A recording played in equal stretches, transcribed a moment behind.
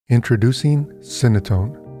Introducing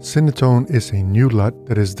CineTone. CineTone is a new LUT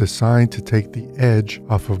that is designed to take the edge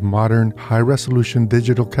off of modern high-resolution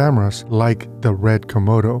digital cameras like the red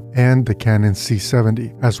Komodo and the Canon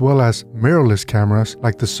C70, as well as mirrorless cameras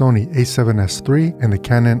like the Sony a7S III and the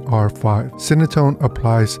Canon R5. CineTone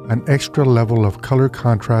applies an extra level of color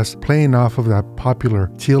contrast, playing off of that popular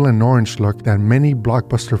teal and orange look that many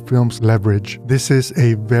blockbuster films leverage. This is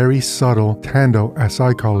a very subtle tando, as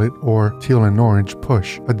I call it, or teal and orange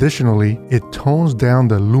push. Additionally, it tones down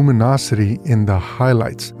the luminosity in the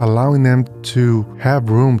highlights, allowing them to have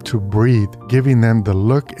room to breathe, giving them the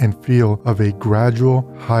look and feel of a gradual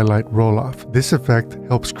highlight roll-off. This effect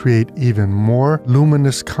helps create even more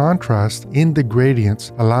luminous contrast in the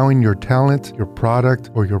gradients, allowing your talent, your product,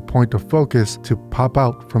 or your point of focus to pop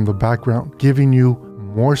out from the background, giving you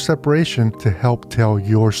more separation to help tell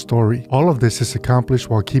your story. All of this is accomplished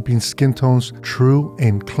while keeping skin tones true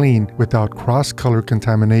and clean without cross-color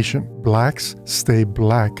contamination. Blacks stay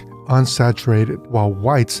black, unsaturated, while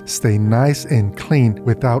whites stay nice and clean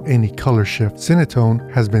without any color shift. CineTone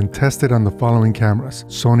has been tested on the following cameras: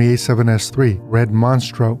 Sony a7S III, Red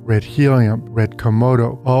Monstro, Red Helium, Red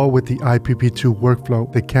Komodo, all with the IPP2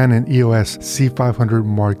 workflow, the Canon EOS C500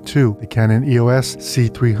 Mark II, the Canon EOS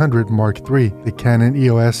C300 Mark III, the Canon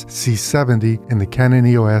EOS C70, and the Canon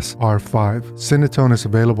EOS R5. CineTone is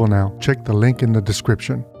available now. Check the link in the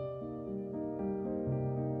description.